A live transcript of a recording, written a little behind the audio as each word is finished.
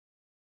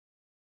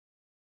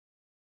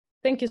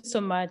Thank you so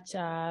much,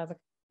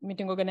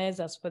 meeting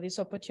organizers, for this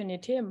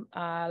opportunity.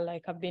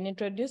 Like I've been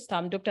introduced,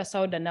 I'm Dr.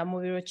 Saudah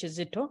Namubiru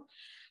Kizito.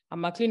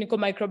 I'm a clinical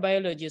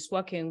microbiologist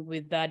working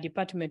with the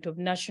Department of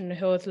National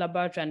Health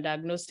Laboratory and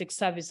Diagnostic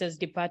Services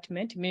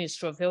Department,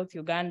 Ministry of Health,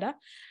 Uganda.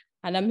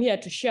 And I'm here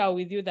to share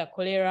with you the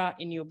cholera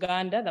in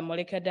Uganda, the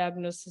molecular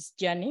diagnosis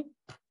journey.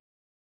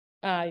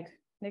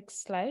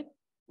 Next slide.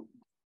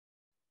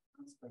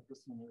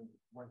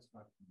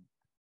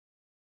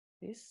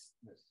 This?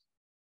 Yes.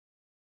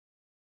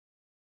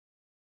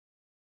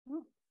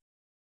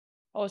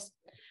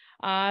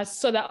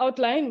 So the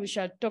outline, we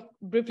shall talk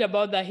briefly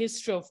about the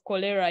history of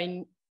cholera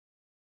in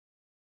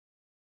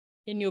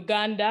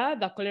Uganda,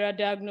 the cholera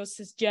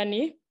diagnosis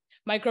journey,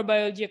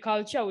 microbiology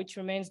culture, which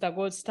remains the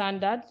gold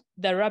standard,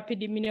 the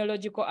rapid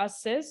immunological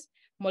assays,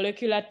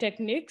 molecular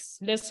techniques,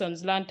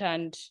 lessons learned,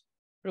 and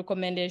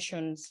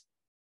recommendations.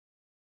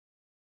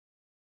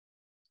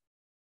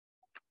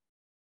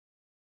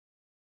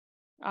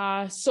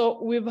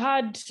 So we've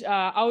had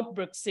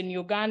outbreaks in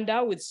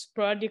Uganda with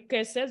sporadic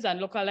cases and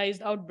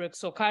localized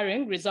outbreaks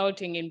occurring,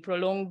 resulting in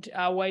prolonged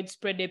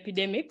widespread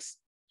epidemics.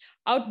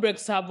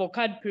 Outbreaks have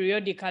occurred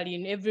periodically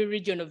in every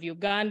region of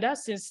Uganda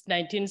since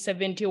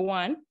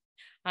 1971,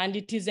 and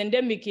it is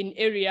endemic in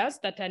areas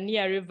that are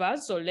near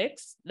rivers or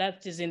lakes,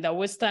 that is in the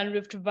Western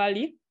Rift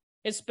Valley,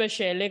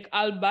 especially Lake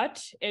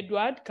Albert,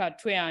 Edward,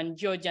 Katwe, and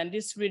George, and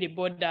this really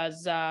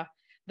borders the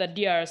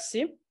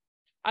DRC.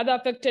 Other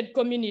affected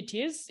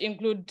communities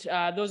include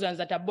those ones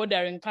that are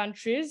bordering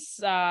countries,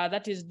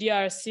 that is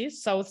DRC,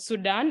 South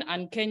Sudan,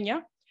 and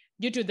Kenya,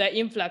 due to the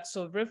influx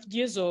of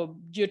refugees or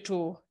due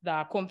to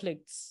the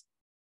conflicts.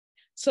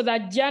 So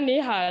that journey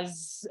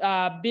has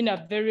been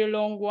a very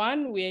long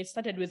one. We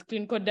started with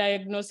clinical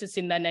diagnosis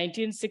in the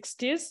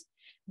 1960s.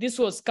 This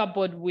was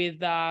coupled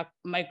with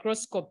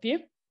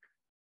microscopy.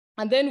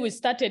 And then we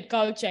started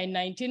culture in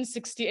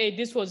 1968.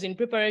 This was in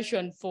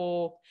preparation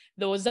for,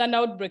 there was an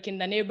outbreak in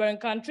the neighboring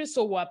country,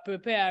 so we're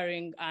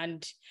preparing,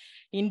 and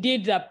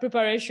indeed the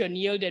preparation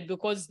yielded,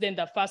 because then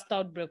the first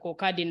outbreak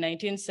occurred in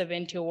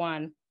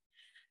 1971.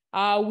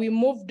 We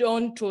moved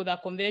on to the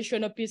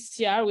conventional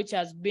PCR, which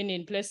has been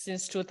in place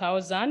since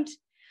 2000.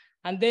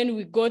 And then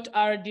we got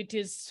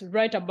RDTs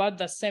right about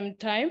the same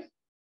time.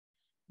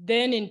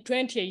 Then in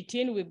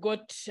 2018, we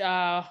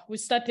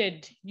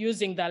started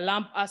using the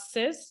LAMP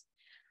assays,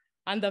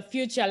 and the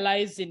future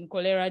lies in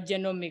cholera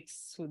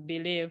genomics, we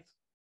believe.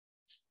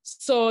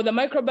 So the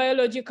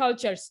microbiology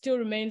culture still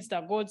remains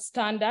the gold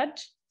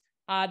standard.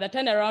 The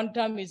turnaround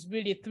time is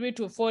really 3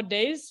 to 4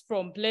 days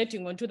from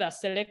plating onto the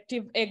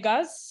selective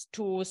agars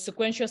to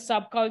sequential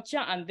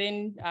subculture and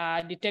then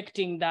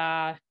detecting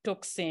the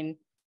toxin.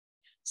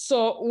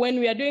 So when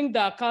we are doing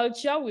the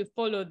culture, we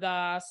follow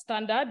the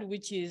standard,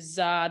 which is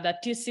the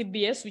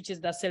TCBS, which is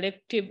the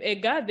selective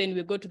agar. Then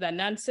we go to the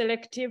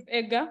non-selective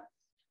agar.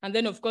 And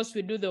then, of course,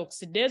 we do the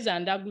oxidase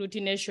and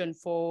agglutination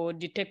for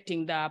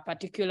detecting the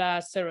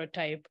particular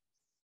serotype.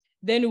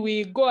 Then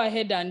we go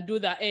ahead and do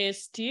the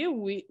AST.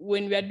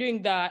 When we are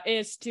doing the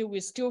AST,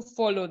 we still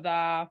follow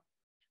the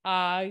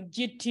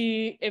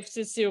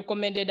GT-FCC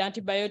recommended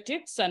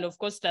antibiotics and, of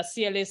course, the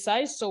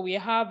CLSI. So we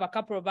have a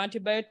couple of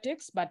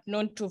antibiotics, but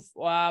not to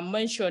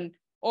mention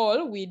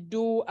all. We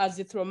do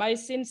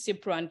azithromycin,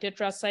 cipro, and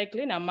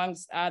tetracycline,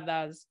 amongst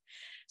others.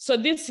 So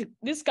this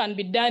can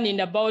be done in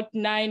about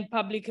 9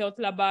 public health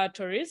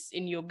laboratories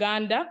in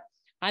Uganda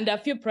and a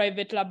few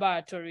private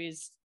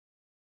laboratories.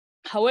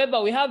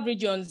 However, we have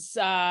regions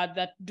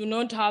that do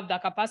not have the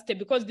capacity,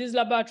 because these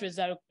laboratories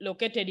are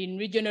located in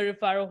regional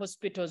referral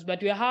hospitals,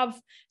 but we have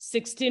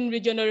 16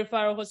 regional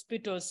referral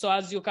hospitals. So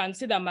as you can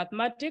see, the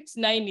mathematics,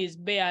 9 is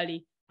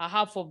barely a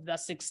half of the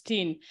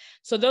 16.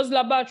 So those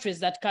laboratories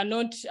that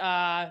cannot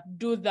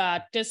do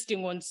the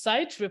testing on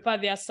site refer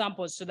their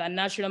samples to the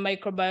National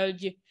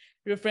Microbiology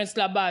Reference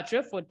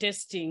Laboratory for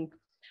testing.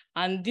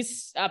 And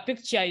this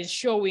picture is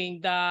showing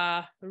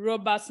the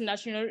robust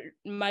National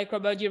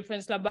Microbiology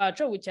Reference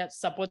Laboratory, which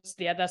supports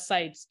the other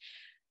sites.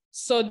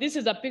 So this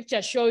is a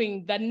picture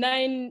showing the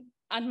 9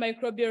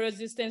 antimicrobial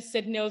resistant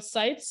sentinel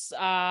sites,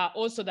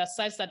 also the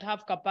sites that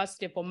have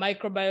capacity for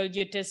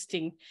microbiology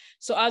testing.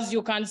 So as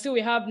you can see, we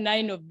have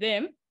 9 of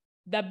them.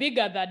 The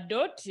bigger the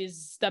dot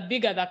is, the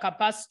bigger the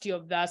capacity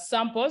of the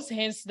samples,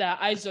 hence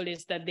the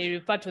isolates that they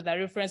refer to the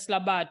reference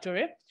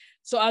laboratory.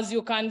 So as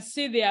you can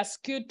see, they are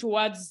skewed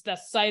towards the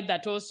side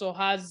that also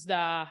has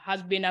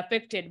been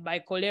affected by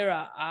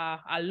cholera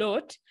a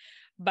lot.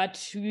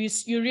 But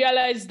you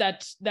realize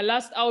that the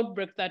last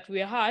outbreak that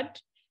we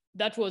had,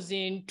 that was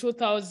in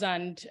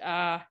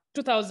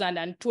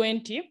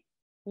 2020,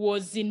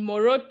 was in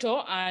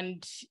Moroto,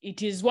 and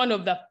it is one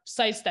of the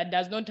sites that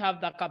does not have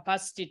the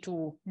capacity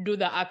to do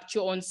the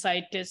actual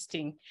on-site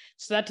testing.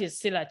 So that is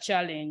still a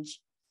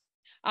challenge.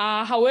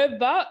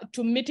 However,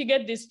 to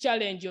mitigate this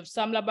challenge of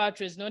some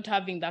laboratories not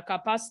having the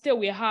capacity,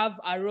 we have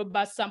a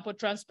robust sample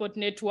transport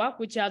network,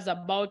 which has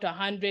about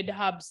 100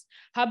 hubs.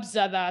 Hubs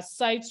are the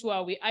sites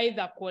where we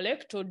either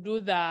collect or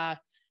do the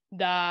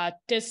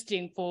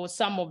testing for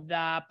some of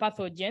the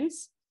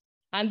pathogens.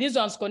 And these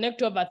ones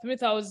connect over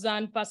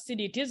 3,000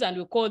 facilities, and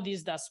we call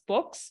these the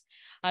spokes.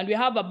 And we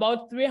have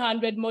about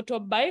 300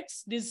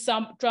 motorbikes. These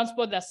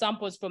transport the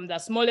samples from the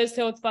smallest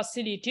health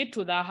facility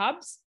to the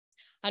hubs.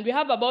 And we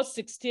have about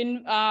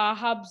 16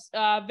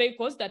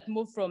 vehicles that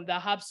move from the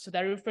hubs to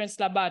the reference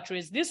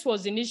laboratories. This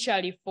was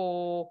initially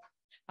for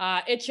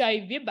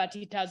HIV, but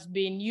it has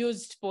been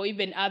used for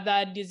even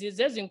other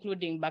diseases,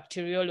 including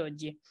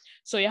bacteriology.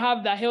 So you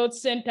have the health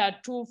center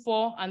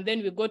 2-4, and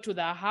then we go to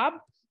the hub.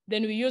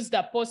 Then we use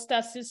the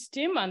poster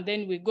system, and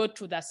then we go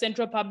to the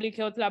Central Public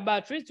Health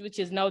Laboratories, which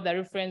is now the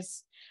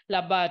reference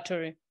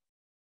laboratory.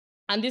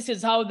 And this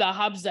is how the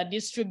hubs are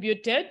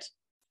distributed.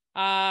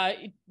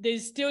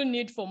 There's still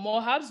need for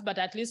more hubs, but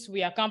at least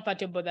we are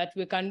comfortable that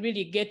we can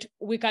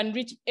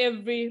reach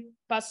every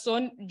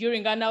person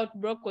during an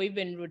outbreak or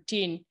even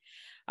routine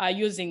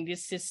using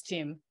this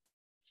system.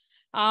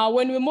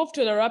 When we move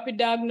to the rapid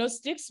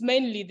diagnostics,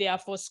 mainly they are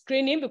for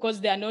screening because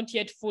they are not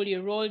yet fully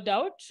rolled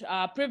out.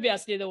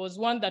 Previously, there was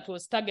one that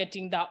was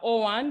targeting the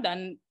O1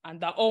 and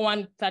the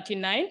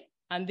O139,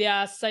 and they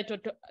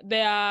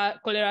are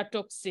cholera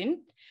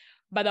toxin.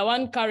 But the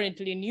one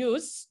currently in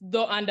use,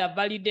 though under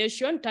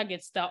validation,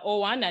 targets the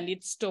O1 and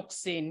its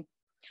toxin.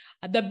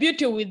 The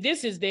beauty with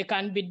this is they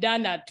can be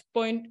done at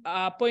point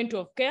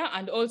of care,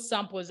 and all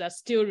samples are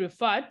still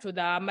referred to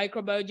the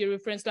microbiology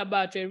reference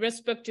laboratory,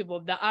 irrespective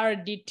of the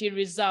RDT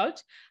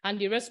result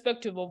and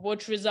irrespective of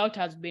what result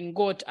has been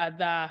got at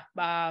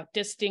the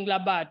testing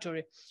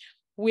laboratory.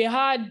 We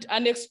had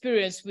an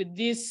experience with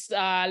this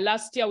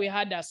last year. We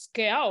had a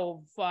scare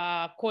of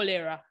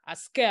cholera, a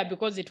scare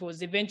because it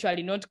was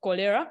eventually not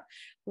cholera,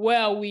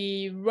 where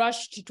we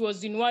rushed. It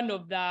was in one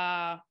of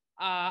the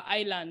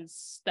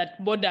islands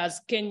that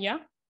borders Kenya,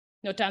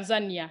 no,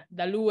 Tanzania,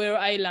 the Luwero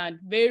Island,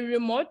 very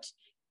remote,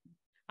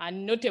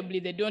 and notably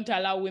they don't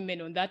allow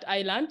women on that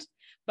island,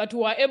 but we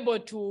were able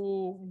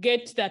to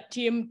get the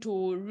team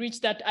to reach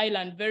that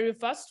island very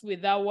fast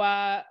with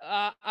our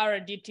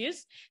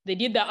RDTs. They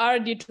did the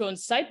RDT on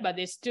site, but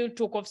they still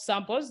took off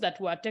samples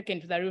that were taken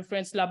to the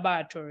reference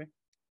laboratory.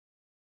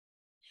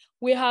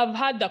 We have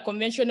had the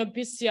conventional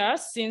PCR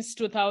since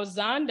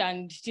 2000,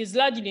 and it is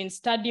largely in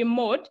study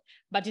mode,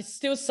 but it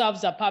still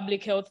serves a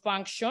public health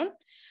function.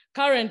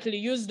 Currently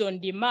used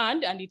on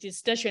demand, and it is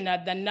stationed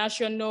at the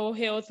National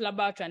Health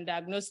Laboratory and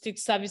Diagnostic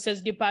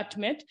Services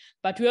Department,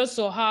 but we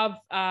also have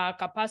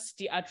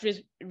capacity at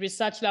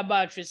research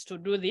laboratories to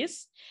do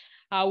this.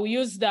 We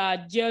use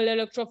the gel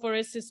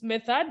electrophoresis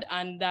method,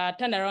 and the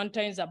turnaround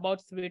time is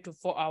about 3 to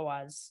 4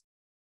 hours.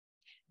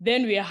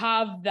 Then we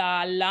have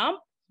the lamp.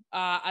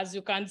 As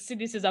you can see,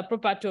 this is a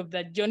property of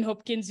the Johns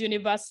Hopkins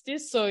University.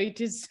 So it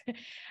is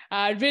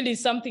really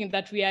something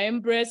that we are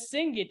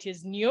embracing. It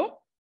is new,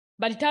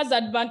 but it has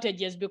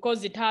advantages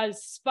because it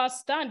has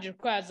faster and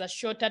requires a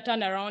shorter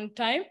turnaround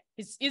time.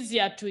 It's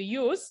easier to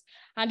use,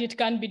 and it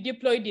can be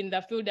deployed in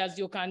the field. As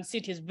you can see,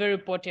 it is very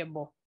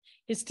portable.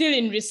 It's still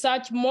in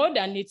research mode,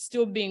 and it's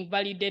still being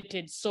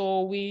validated.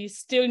 So we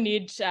still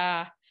need,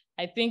 I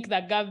think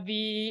the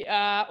Gavi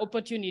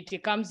opportunity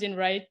comes in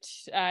right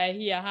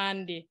here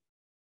handy.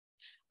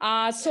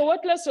 So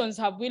what lessons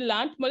have we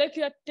learned?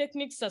 Molecular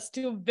techniques are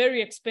still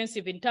very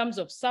expensive in terms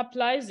of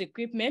supplies,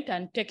 equipment,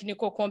 and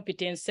technical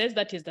competences.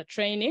 That is the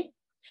training.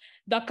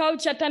 The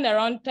culture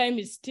turnaround time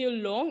is still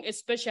long,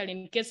 especially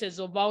in cases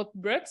of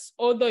outbreaks,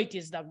 although it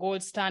is the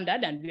gold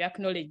standard, and we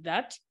acknowledge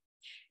that.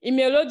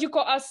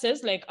 Immunological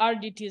assays like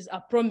RDTs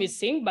are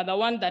promising, but the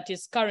one that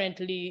is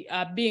currently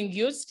being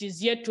used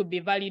is yet to be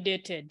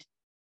validated.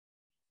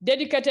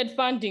 Dedicated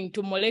funding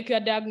to molecular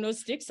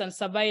diagnostics and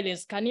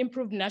surveillance can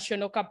improve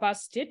national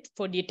capacity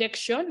for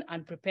detection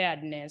and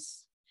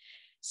preparedness.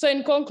 So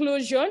in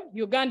conclusion,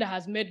 Uganda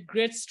has made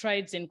great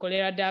strides in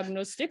cholera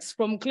diagnostics,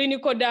 from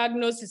clinical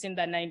diagnosis in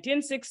the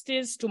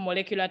 1960s to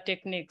molecular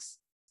techniques.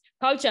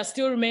 Culture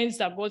still remains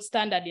the gold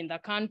standard in the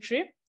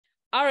country.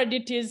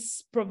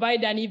 RDTs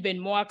provide an even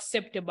more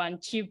acceptable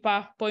and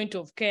cheaper point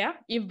of care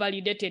if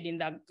validated in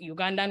the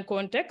Ugandan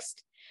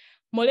context.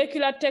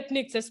 Molecular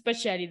techniques,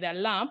 especially the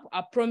LAMP,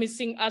 are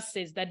promising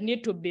assays that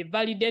need to be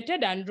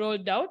validated and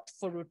rolled out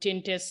for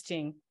routine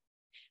testing.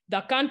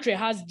 The country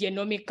has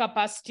genomic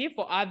capacity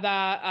for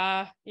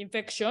other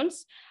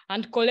infections,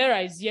 and cholera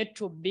is yet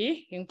to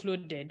be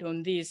included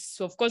on this.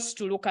 So of course,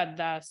 to look at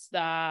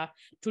the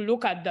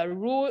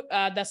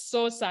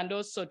source, and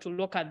also to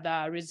look at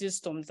the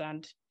resistance.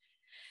 And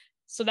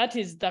so that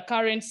is the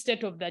current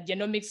state of the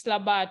genomics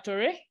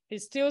laboratory.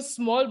 It's still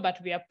small, but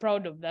we are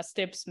proud of the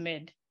steps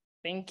made.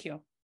 Thank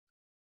you.